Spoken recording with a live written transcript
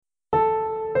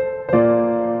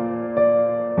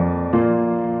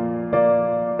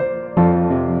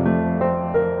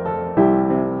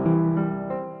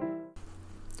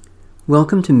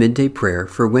Welcome to Midday Prayer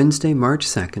for Wednesday, March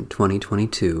 2nd,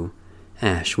 2022,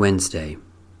 Ash Wednesday.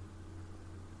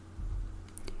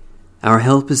 Our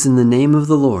help is in the name of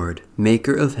the Lord,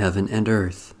 maker of heaven and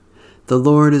earth. The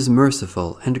Lord is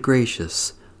merciful and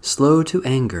gracious, slow to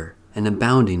anger, and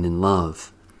abounding in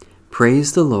love.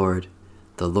 Praise the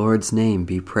Lord's name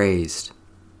be praised.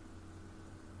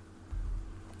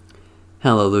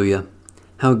 Hallelujah!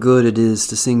 How good it is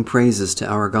to sing praises to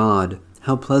our God.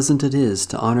 How pleasant it is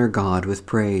to honor God with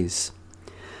praise.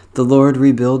 The Lord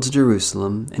rebuilds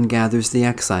Jerusalem and gathers the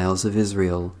exiles of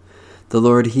Israel. The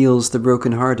Lord heals the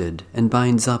brokenhearted and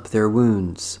binds up their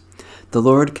wounds. The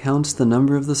Lord counts the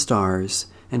number of the stars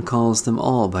and calls them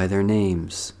all by their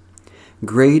names.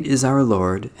 Great is our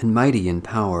Lord and mighty in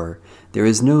power. There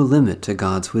is no limit to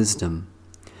God's wisdom.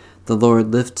 The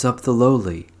Lord lifts up the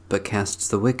lowly, but casts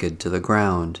the wicked to the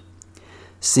ground.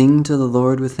 Sing to the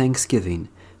Lord with thanksgiving.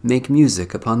 Make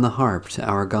music upon the harp to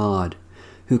our God,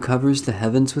 who covers the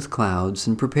heavens with clouds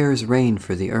and prepares rain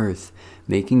for the earth,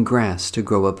 making grass to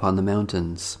grow upon the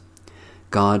mountains.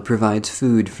 God provides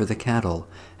food for the cattle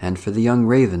and for the young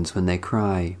ravens when they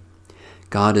cry.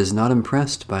 God is not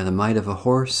impressed by the might of a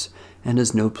horse and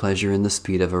has no pleasure in the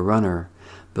speed of a runner,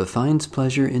 but finds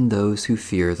pleasure in those who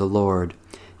fear the Lord,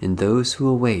 in those who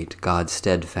await God's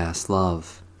steadfast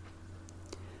love.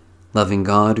 Loving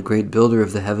God, great builder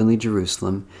of the heavenly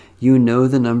Jerusalem, you know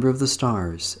the number of the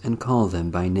stars and call them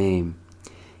by name.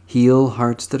 Heal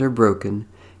hearts that are broken,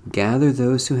 gather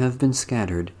those who have been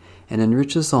scattered, and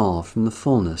enrich us all from the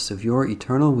fullness of your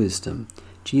eternal wisdom,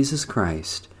 Jesus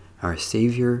Christ, our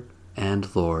Savior and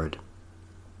Lord.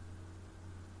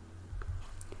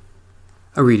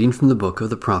 A reading from the book of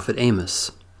the prophet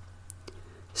Amos.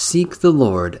 Seek the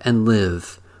Lord and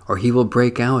live, or he will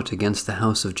break out against the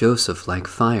house of Joseph like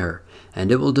fire,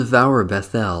 and it will devour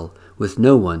Bethel, with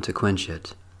no one to quench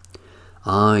it.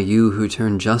 Ah, you who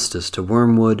turn justice to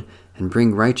wormwood and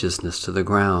bring righteousness to the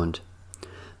ground.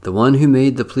 The one who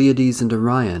made the Pleiades and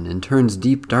Orion and turns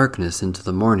deep darkness into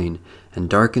the morning and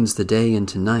darkens the day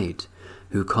into night,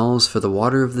 who calls for the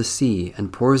water of the sea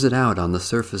and pours it out on the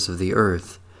surface of the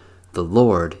earth. The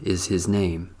Lord is his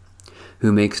name.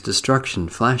 Who makes destruction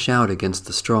flash out against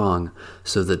the strong,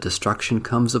 so that destruction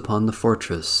comes upon the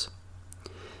fortress.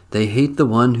 They hate the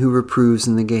one who reproves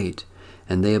in the gate,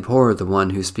 and they abhor the one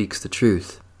who speaks the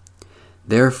truth.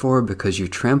 Therefore, because you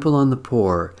trample on the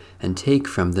poor, and take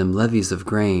from them levies of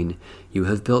grain, you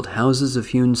have built houses of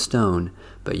hewn stone,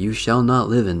 but you shall not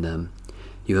live in them.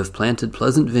 You have planted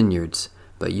pleasant vineyards,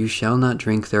 but you shall not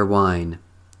drink their wine.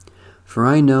 For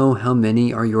I know how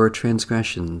many are your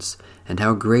transgressions, and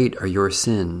how great are your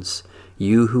sins,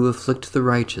 you who afflict the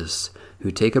righteous,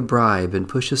 who take a bribe and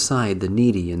push aside the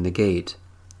needy in the gate.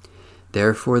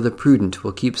 Therefore the prudent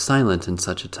will keep silent in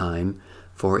such a time,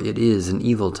 for it is an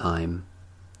evil time.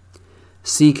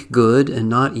 Seek good and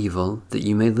not evil, that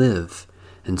you may live,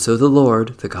 and so the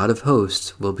Lord, the God of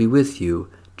hosts, will be with you,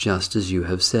 just as you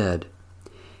have said.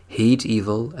 Hate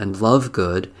evil and love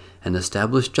good, and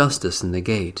establish justice in the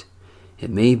gate. It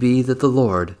may be that the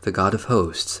Lord, the God of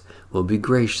hosts, will be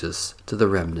gracious to the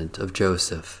remnant of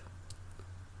Joseph.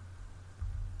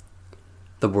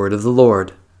 The word of the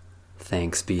Lord.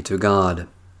 Thanks be to God.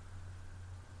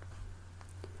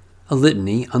 A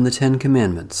litany on the 10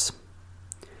 Commandments.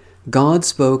 God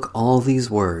spoke all these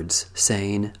words,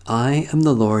 saying, I am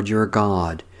the Lord your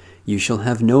God. You shall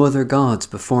have no other gods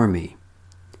before me.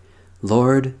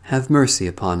 Lord, have mercy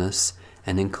upon us,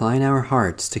 and incline our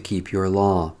hearts to keep your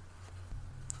law.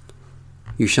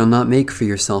 You shall not make for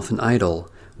yourself an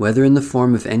idol, whether in the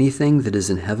form of anything that is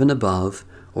in heaven above,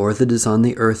 or that is on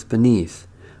the earth beneath,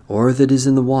 or that is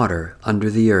in the water under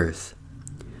the earth.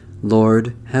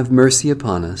 Lord, have mercy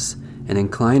upon us, and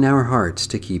incline our hearts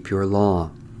to keep your law.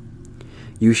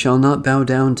 You shall not bow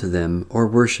down to them or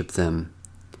worship them.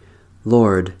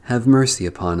 Lord, have mercy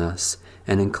upon us,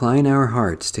 and incline our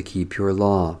hearts to keep your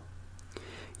law.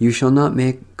 You shall not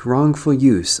make wrongful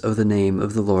use of the name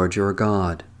of the Lord your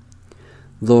God.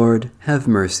 Lord, have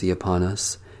mercy upon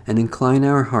us, and incline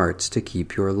our hearts to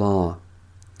keep your law.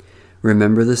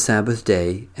 Remember the Sabbath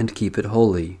day, and keep it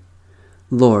holy.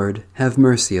 Lord, have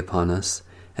mercy upon us,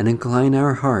 and incline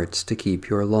our hearts to keep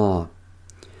your law.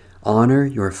 Honor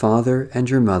your father and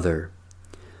your mother.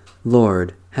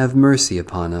 Lord, have mercy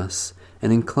upon us,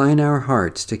 and incline our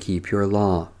hearts to keep your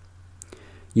law.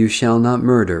 You shall not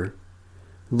murder.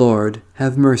 Lord,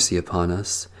 have mercy upon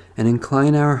us, and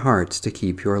incline our hearts to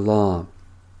keep your law.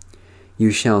 You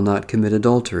shall not commit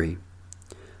adultery.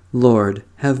 Lord,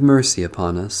 have mercy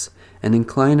upon us, and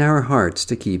incline our hearts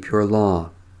to keep your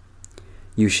law.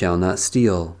 You shall not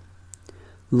steal.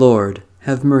 Lord,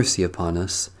 have mercy upon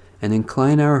us, and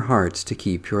incline our hearts to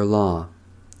keep your law.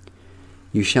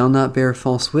 You shall not bear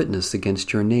false witness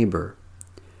against your neighbor.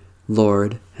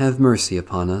 Lord, have mercy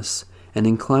upon us, and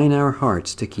incline our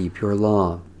hearts to keep your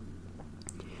law.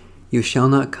 You shall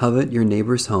not covet your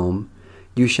neighbor's home.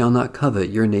 You shall not covet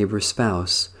your neighbor's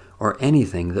spouse, or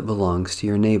anything that belongs to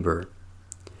your neighbor.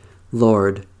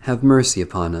 Lord, have mercy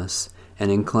upon us,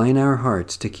 and incline our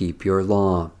hearts to keep your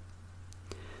law.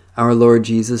 Our Lord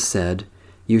Jesus said,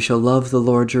 You shall love the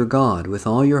Lord your God with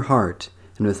all your heart,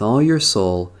 and with all your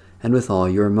soul, and with all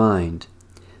your mind.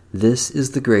 This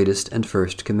is the greatest and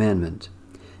first commandment.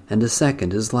 And a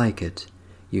second is like it.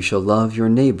 You shall love your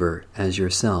neighbor as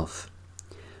yourself.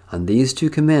 On these 2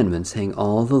 commandments hang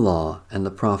all the law and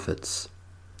the prophets.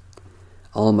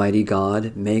 Almighty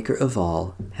God, maker of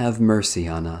all, have mercy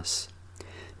on us.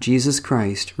 Jesus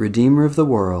Christ, Redeemer of the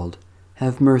world,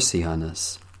 have mercy on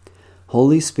us.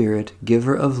 Holy Spirit,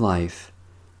 giver of life,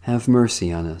 have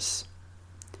mercy on us.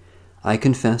 I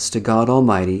confess to God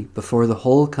Almighty, before the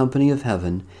whole company of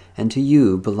heaven, and to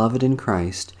you, beloved in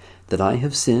Christ, that I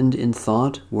have sinned in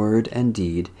thought, word, and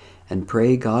deed, and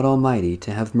pray God Almighty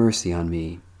to have mercy on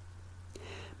me.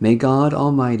 May God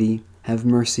Almighty have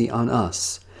mercy on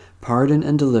us, pardon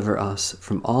and deliver us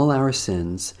from all our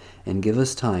sins, and give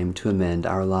us time to amend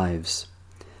our lives.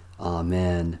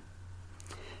 Amen.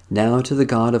 Now to the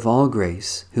God of all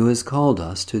grace, who has called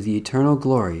us to the eternal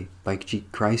glory by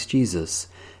Christ Jesus,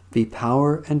 be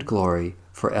power and glory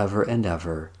forever and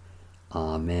ever.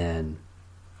 Amen.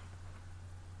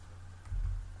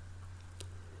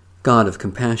 God of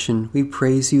compassion, we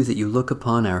praise you that you look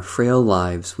upon our frail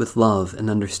lives with love and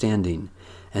understanding,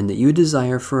 and that you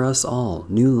desire for us all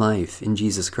new life in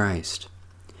Jesus Christ.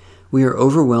 We are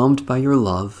overwhelmed by your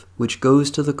love, which goes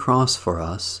to the cross for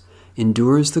us,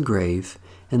 endures the grave,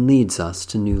 and leads us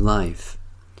to new life.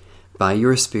 By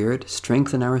your Spirit,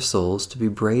 strengthen our souls to be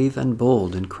brave and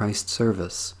bold in Christ's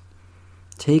service.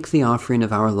 Take the offering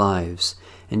of our lives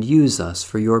and use us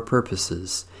for your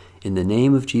purposes, in the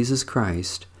name of Jesus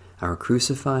Christ, our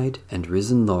crucified and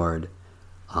risen Lord.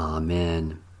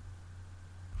 Amen.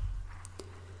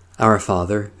 Our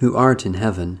Father, who art in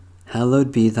heaven,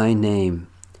 hallowed be thy name.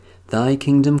 Thy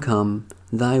kingdom come,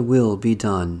 thy will be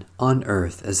done, on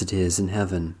earth as it is in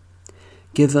heaven.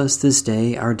 Give us this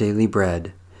day our daily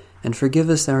bread, and forgive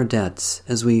us our debts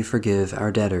as we forgive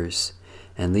our debtors.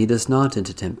 And lead us not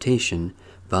into temptation,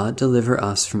 but deliver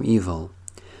us from evil.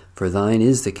 For thine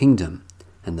is the kingdom,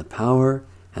 and the power,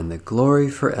 and the glory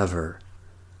forever.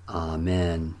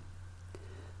 Amen.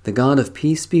 The God of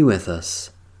peace be with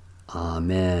us.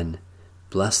 Amen.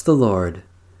 Bless the Lord.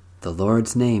 The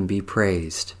Lord's name be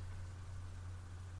praised.